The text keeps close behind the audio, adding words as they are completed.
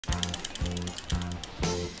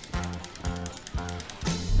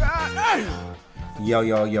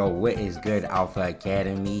Yo, what is good, Alpha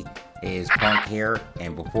Academy? It is Punk here,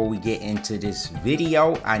 and before we get into this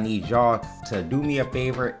video, I need y'all to do me a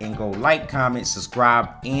favor and go like, comment, subscribe,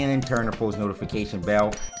 and turn the post notification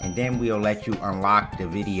bell, and then we'll let you unlock the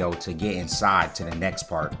video to get inside to the next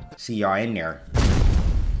part. See y'all in there.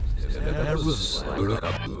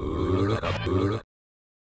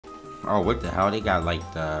 Oh, what the hell? They got like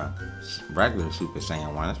the regular Super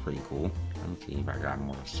Saiyan one. That's pretty cool. Let me see if I got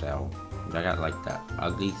more Cell. I got like the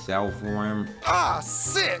ugly Cell form. Ah,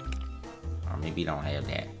 sick! Or maybe don't have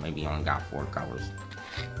that. Maybe only got 4 colors.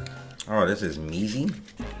 Oh, this is Measy.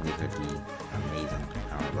 This could be amazing.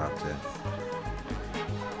 I would love to.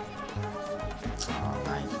 Oh,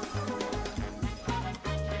 nice.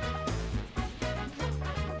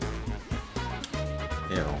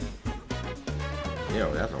 Ew,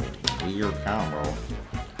 that's a weird combo.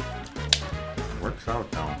 Works out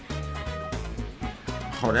though.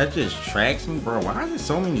 Oh, that just tracks me, bro. Why is there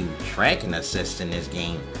so many tracking assists in this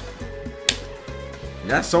game?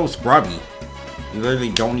 That's so scrubby. You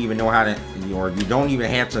literally don't even know how to, or you don't even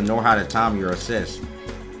have to know how to time your assist.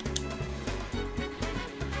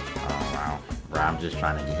 Oh wow, bro, I'm just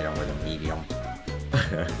trying to hit him with a medium.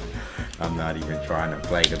 I'm not even trying to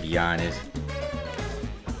play, to be honest.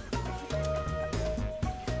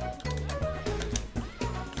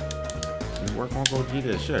 Work on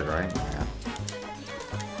Vegeta shit, right? Yeah.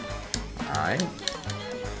 Alright.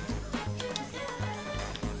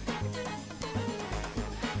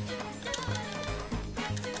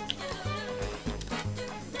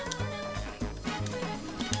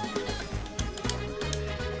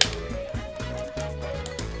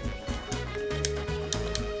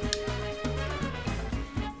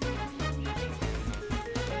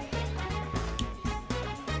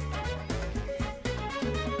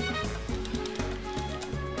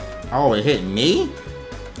 Oh, it hit me?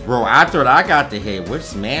 Bro, I thought I got the hit. What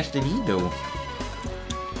smash did he do?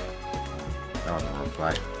 That was a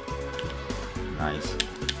reflect. Nice.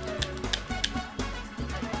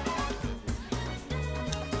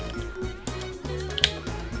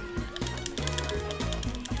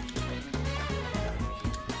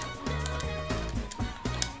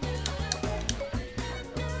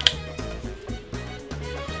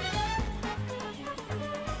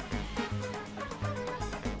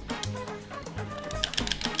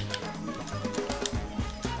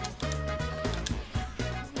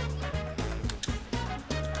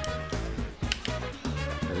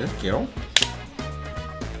 This kill.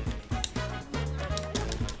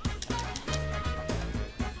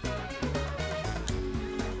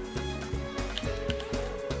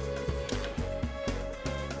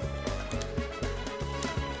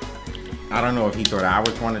 I don't know if he thought I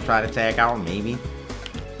was going to try to tag out, maybe.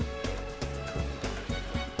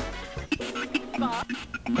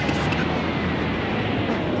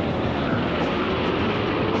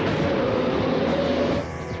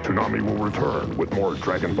 Konami will return with more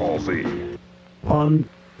Dragon Ball Z.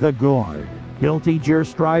 Punkdagod, guilty Gear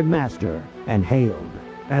Strive Master, and hailed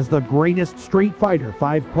as the greatest Street Fighter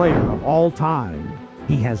V player of all time.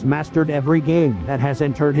 He has mastered every game that has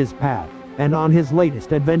entered his path, and on his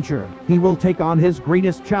latest adventure, he will take on his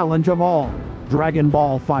greatest challenge of all, Dragon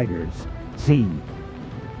Ball FighterZ.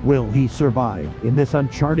 Will he survive in this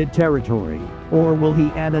uncharted territory, or will he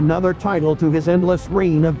add another title to his endless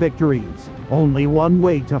reign of victories? Only one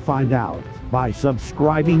way to find out, by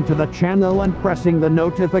subscribing to the channel and pressing the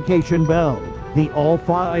notification bell. The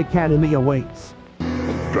Alpha Academy awaits.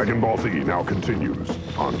 Dragon Ball Z now continues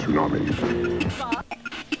on Toonami.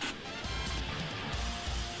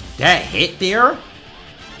 That hit there?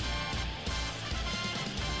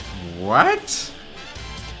 What?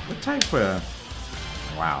 What type of...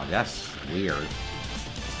 Wow, that's weird.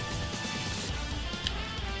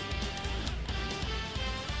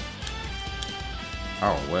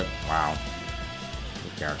 Oh, what? Wow.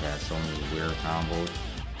 This character has so many weird combos.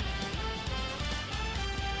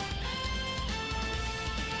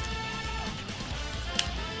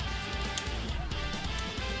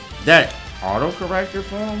 That autocorrector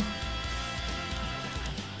for him?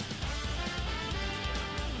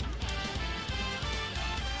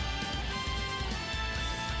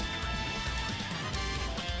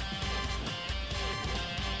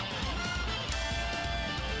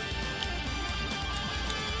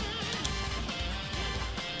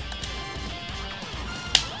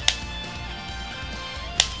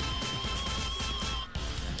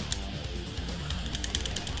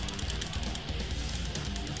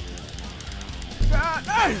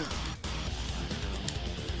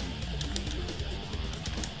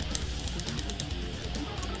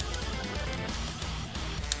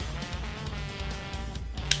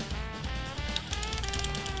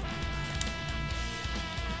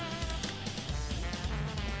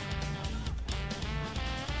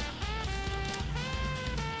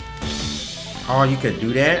 Oh, you could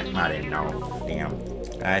do that? I didn't know. Damn.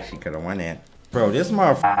 I actually could have won that. Bro, this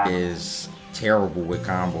motherfucker is terrible with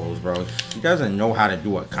combos, bro. He doesn't know how to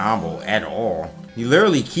do a combo at all. He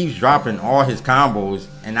literally keeps dropping all his combos,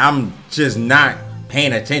 and I'm just not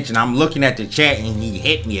paying attention. I'm looking at the chat, and he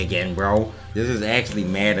hit me again, bro. This is actually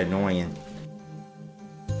mad annoying.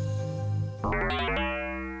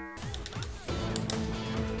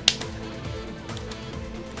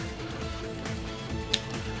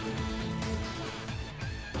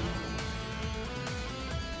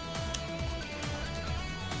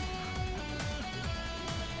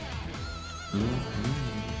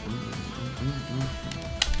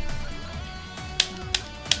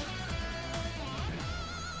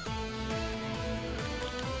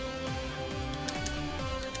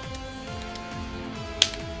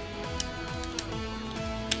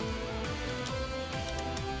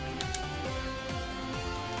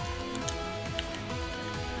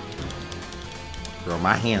 Bro,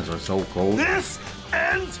 my hands are so cold. This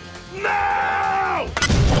ends now!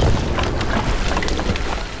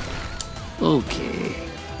 Okay,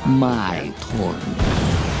 my turn.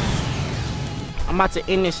 I'm about to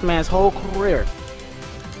end this man's whole career.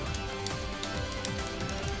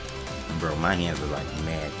 Bro, my hands are like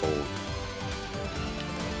mad cold.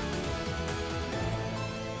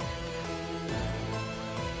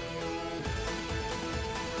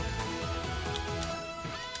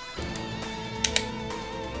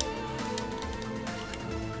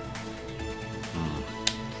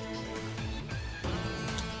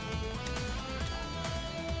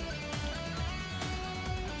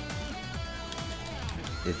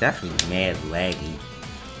 It's definitely mad laggy.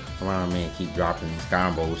 Come on, man, keep dropping these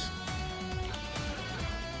combos.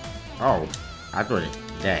 Oh, I thought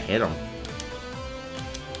that hit him.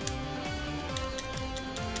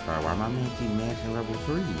 Sorry, why my man keep mashing level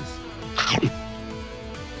 3s?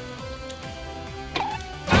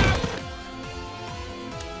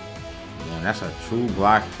 Damn, that's a true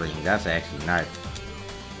block screen. That's actually nice.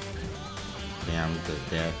 Damn, the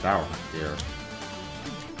dash out there.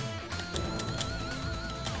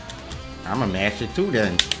 I'ma mash it too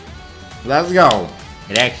then. Let's go.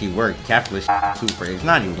 It actually worked. Kefla super. It's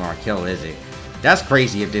not even gonna kill, is it? That's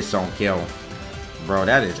crazy if this don't kill. Bro,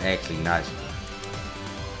 that is actually nuts.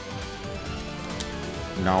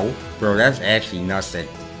 No. Bro, that's actually nuts that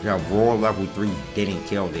Raw level 3 didn't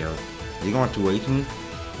kill there. Is he going to 218?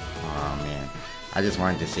 Oh man. I just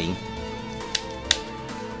wanted to see.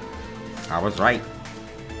 I was right.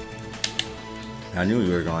 I knew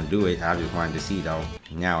you were gonna do it. I just wanted to see though.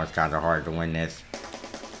 Now it's kind of hard to win this.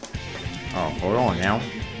 Oh, hold on now.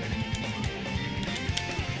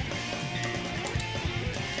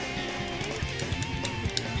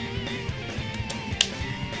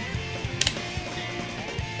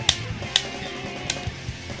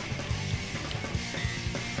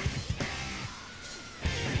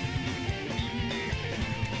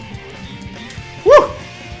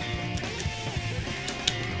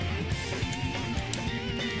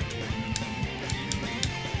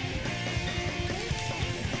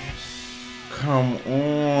 Come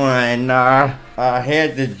on, I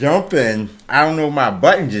had to jump in. I don't know, my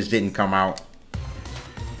button just didn't come out.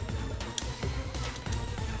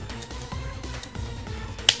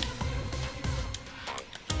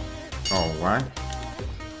 Oh, what?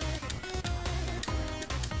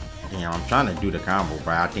 Damn, I'm trying to do the combo,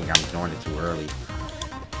 but I think I'm doing it too early.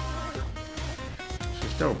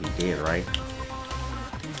 Should still be dead, right?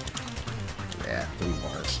 Yeah, 3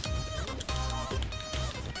 bars.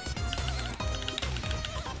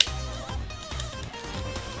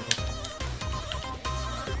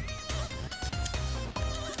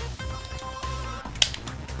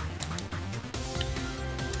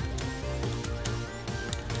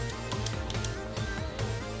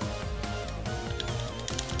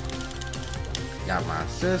 Got my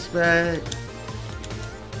assist back.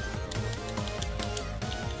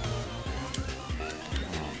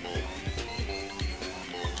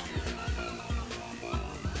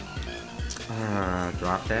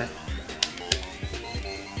 Drop that.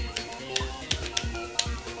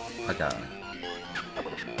 I got it.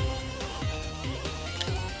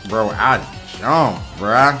 Bro, I jumped,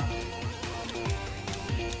 bruh.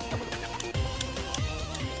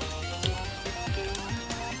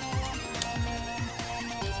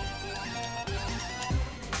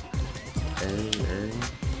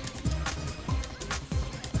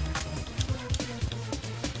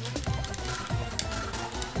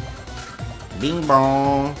 Bing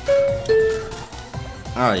bong.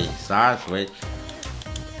 Oh, yeah, side switch.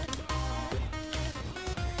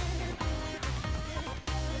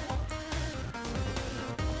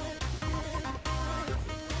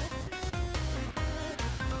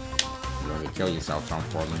 kill yourself some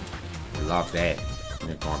for me. Love that.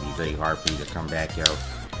 It's gonna be very hard for you to come back, yo.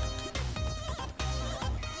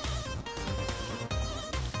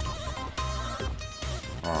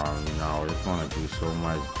 Oh no, it's gonna do so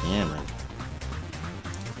much damage.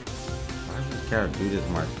 Why does this character do this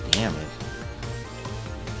much damage?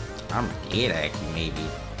 I'm dead actually, maybe.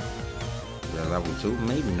 Yeah, level 2?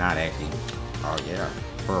 Maybe not actually. Oh yeah.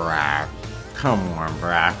 Bruh. Come on,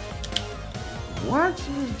 bruh. What?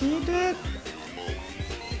 You did that?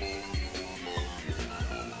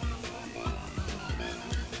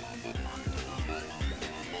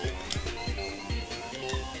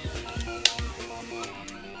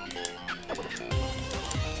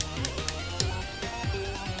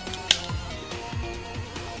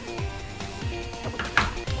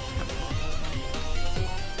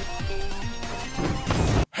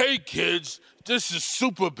 Hey kids, this is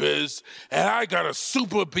Super Biz, and I got a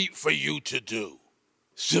super beat for you to do.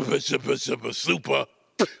 Super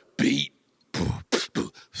beat.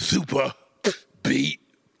 Super beat.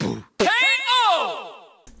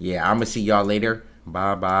 Yeah, I'm gonna see y'all later.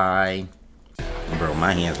 Bye bye. Bro,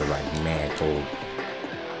 my hands are like mad cold.